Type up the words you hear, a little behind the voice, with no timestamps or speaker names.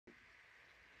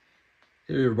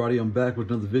Hey everybody, I'm back with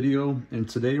another video, and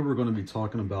today we're going to be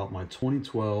talking about my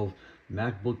 2012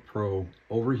 MacBook Pro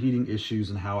overheating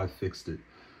issues and how I fixed it.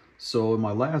 So in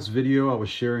my last video, I was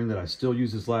sharing that I still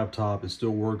use this laptop. It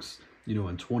still works, in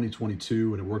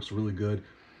 2022, and it works really good.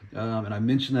 And I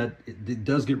mentioned that it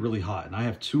does get really hot, and I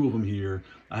have two of them here.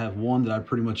 I have one that I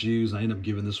pretty much use, and I end up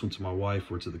giving this one to my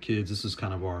wife or to the kids. This is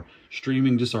kind of our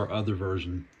streaming, just our other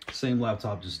version. Same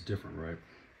laptop, just different, right?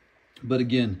 But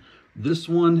again, this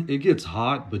one, it gets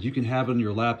hot, but you can have it on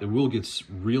your lap. It will get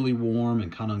really warm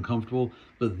and kind of uncomfortable,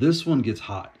 but this one gets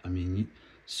hot. I mean,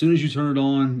 as soon as you turn it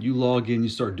on, you log in, you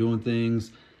start doing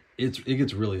things, it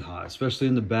gets really hot, especially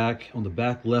in the back, on the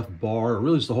back left bar, or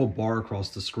really just the whole bar across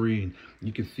the screen.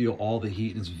 You can feel all the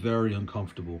heat, and it's very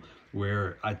uncomfortable,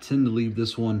 where I tend to leave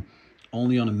this one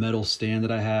only on a metal stand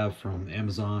that I have from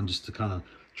Amazon just to kind of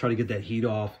try to get that heat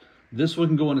off. This one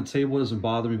can go on a table, it doesn't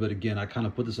bother me, but again, I kind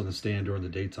of put this on the stand during the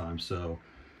daytime. So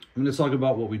I'm going to talk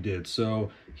about what we did.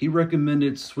 So he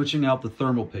recommended switching out the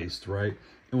thermal paste, right?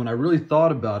 And when I really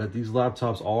thought about it, these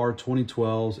laptops are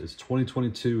 2012s, it's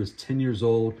 2022, it's 10 years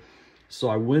old. So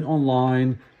I went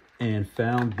online and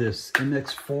found this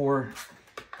MX4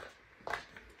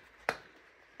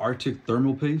 Arctic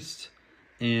thermal paste.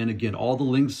 And again, all the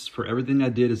links for everything I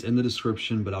did is in the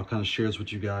description, but I'll kind of share this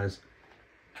with you guys.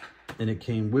 And it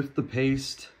came with the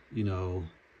paste,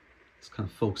 it's kind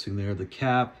of focusing there, the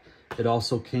cap. It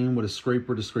also came with a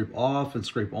scraper to scrape off and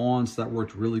scrape on, so that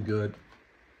worked really good.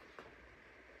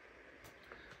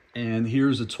 And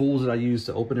here's the tools that I use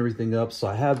to open everything up. So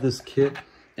I have this kit,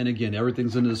 and again,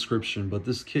 everything's in the description, but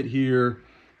this kit here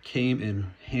came in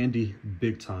handy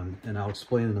big time, and I'll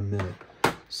explain in a minute.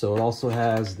 So it also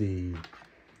has the,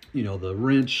 the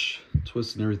wrench,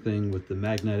 twist and everything with the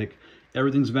magnetic.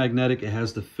 Everything's magnetic. It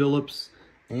has the Phillips,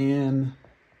 and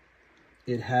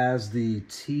it has the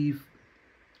T6,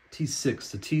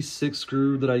 the T6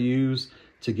 screw that I use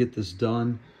to get this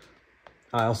done.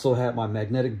 I also have my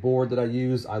magnetic board that I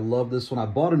use. I love this one. I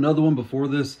bought another one before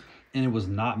this, and it was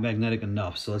not magnetic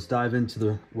enough. So let's dive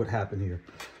into what happened here.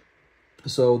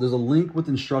 So there's a link with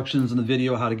instructions in the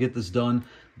video how to get this done.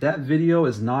 That video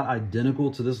is not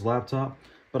identical to this laptop,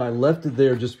 but I left it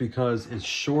there just because it's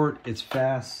short, it's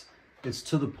fast, it's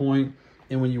to the point,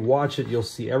 and when you watch it, you'll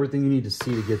see everything you need to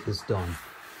see to get this done.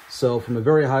 So from a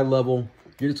very high level,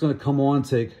 you're just going to come on,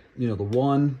 take, the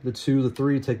 1, the 2, the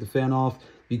 3, take the fan off.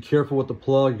 Be careful with the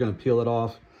plug. You're going to peel it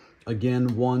off.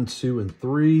 Again, 1, 2, and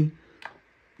 3.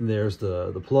 And there's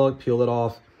the plug. Peel it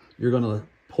off. You're going to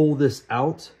pull this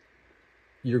out.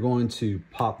 You're going to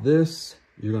pop this.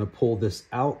 You're going to pull this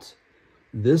out.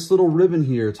 This little ribbon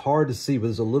here, it's hard to see, but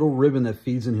there's a little ribbon that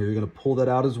feeds in here. You're going to pull that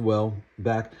out as well.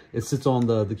 Back, it sits on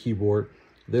the keyboard.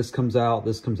 This comes out,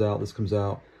 this comes out, this comes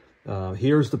out.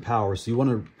 Here's the power. So you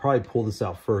want to probably pull this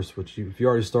out first, which if you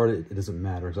already started, it doesn't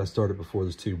matter because I started before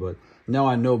this too, but now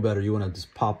I know better. You want to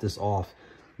just pop this off.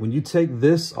 When you take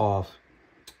this off,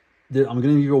 I'm going to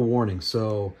give you a warning.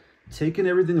 So taking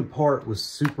everything apart was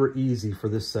super easy for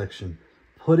this section.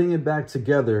 Putting it back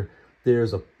together,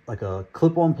 there's like a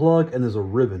clip-on plug and there's a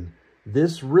ribbon.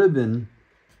 This ribbon,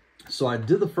 so I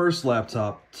did the first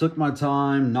laptop, took my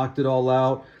time, knocked it all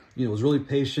out, was really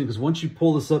patient, because once you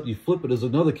pull this up, you flip it, there's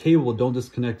another cable, don't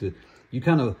disconnect it.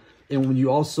 And when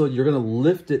you also, you're going to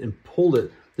lift it and pull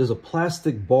it, there's a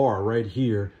plastic bar right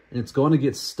here, and it's going to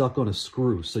get stuck on a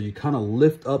screw. So you kind of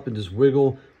lift up and just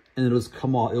wiggle, and it'll just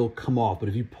come off, But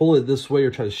if you pull it this way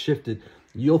or try to shift it,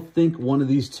 you'll think one of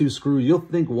these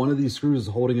screws is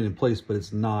holding it in place, but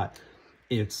it's not.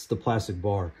 It's the plastic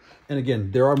bar. And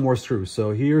again, there are more screws.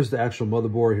 So here's the actual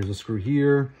motherboard. Here's a screw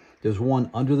here. There's one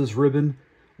under this ribbon,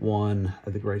 one,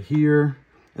 I think, right here.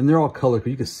 And they're all colored,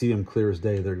 but you can see them clear as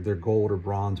day. They're gold or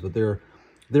bronze, but they're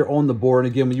on the board.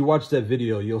 And again, when you watch that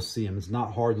video, you'll see them. It's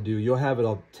not hard to do. You'll have it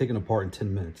all taken apart in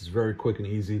 10 minutes. It's very quick and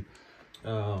easy.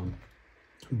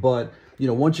 But,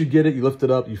 once you get it, you lift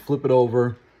it up, you flip it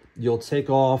over. You'll take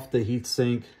off the heat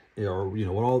sink, or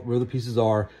where the pieces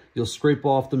are. You'll scrape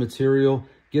off the material,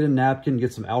 get a napkin,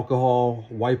 get some alcohol,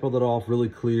 wipe all that off really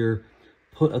clear,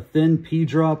 put a thin pea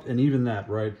drop, and even that,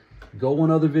 right? Go on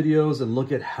other videos and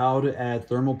look at how to add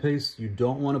thermal paste. You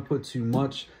don't want to put too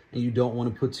much and you don't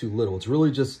want to put too little. It's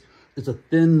really just, it's a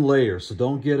thin layer, so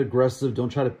don't get aggressive. Don't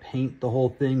try to paint the whole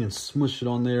thing and smush it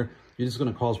on there. You're just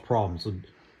going to cause problems. So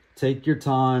take your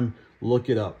time, look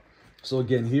it up. So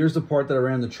again, here's the part that I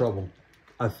ran into trouble.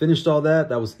 I finished all that.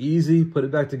 That was easy. Put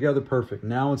it back together. Perfect.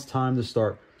 Now it's time to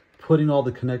start putting all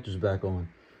the connectors back on.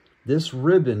 This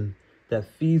ribbon that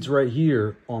feeds right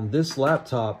here on this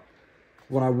laptop,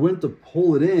 when I went to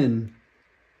pull it in,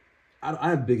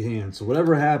 I have big hands. So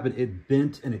whatever happened, it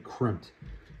bent and it crimped.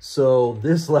 So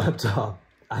this laptop,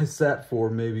 I sat for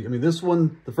maybe, I mean, this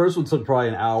one, the first one took probably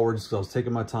an hour just because I was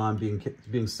taking my time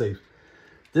being safe.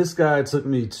 This guy took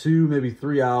me 2, maybe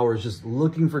 3 hours just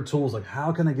looking for tools. Like,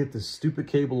 how can I get this stupid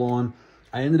cable on?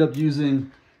 I ended up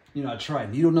using, you know, I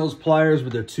tried needle nose pliers,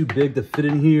 but they're too big to fit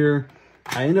in here.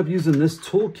 I ended up using this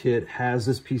toolkit, has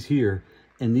this piece here,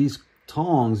 and these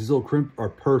tongs, these little crimp are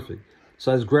perfect.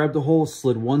 So I just grabbed the hole,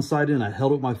 slid one side in, I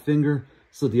held it with my finger,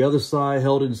 slid the other side,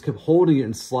 held it, and just kept holding it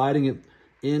and sliding it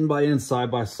in by in,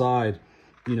 side by side.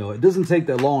 You know, it doesn't take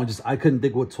that long, just I couldn't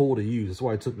think what tool to use. That's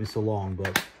why it took me so long,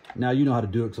 but now you know how to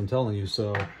do it because I'm telling you.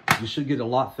 So you should get a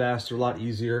lot faster, a lot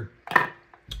easier.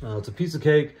 It's a piece of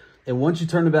cake. And once you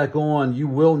turn it back on, you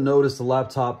will notice the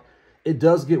laptop, it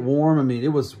does get warm. I mean, it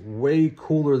was way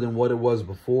cooler than what it was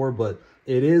before, but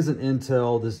it is an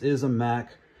Intel. This is a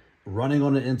Mac running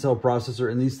on an Intel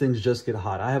processor, and these things just get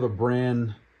hot. I have a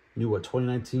brand new, what,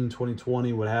 2019,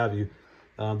 2020, what have you,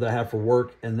 that I have for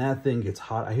work, and that thing gets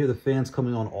hot. I hear the fans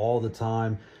coming on all the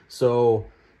time. So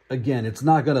again, it's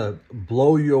not going to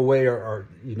blow you away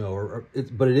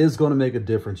but it is going to make a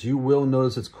difference. You will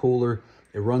notice it's cooler.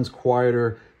 It runs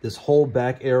quieter. This whole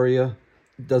back area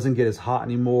doesn't get as hot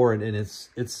anymore, and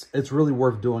it's really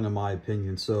worth doing in my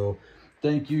opinion. So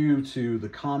thank you to the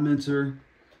commenter.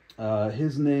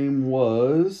 His name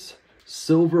was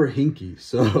Silver Hinky.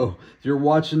 So if you're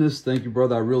watching this, thank you,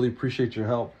 brother. I really appreciate your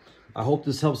help. I hope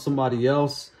this helps somebody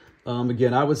else.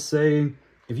 Again, I would say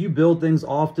if you build things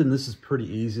often, this is pretty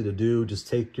easy to do. Just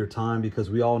take your time, because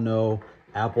we all know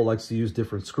Apple likes to use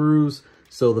different screws.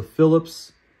 So the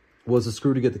Phillips was a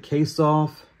screw to get the case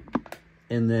off.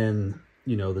 And then,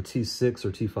 you know, the T6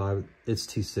 or T5, it's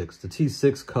T6. The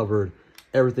T6 covered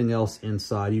everything else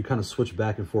inside. You kind of switch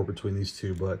back and forth between these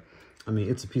two, but I mean,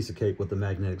 it's a piece of cake with the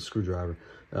magnetic screwdriver.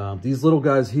 These little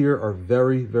guys here are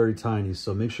very, very tiny.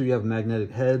 So make sure you have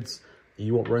magnetic heads.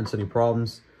 You won't run into any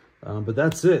problems. But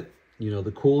that's it. You know,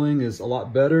 the cooling is a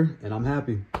lot better, and I'm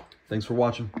happy. Thanks for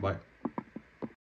watching. Bye.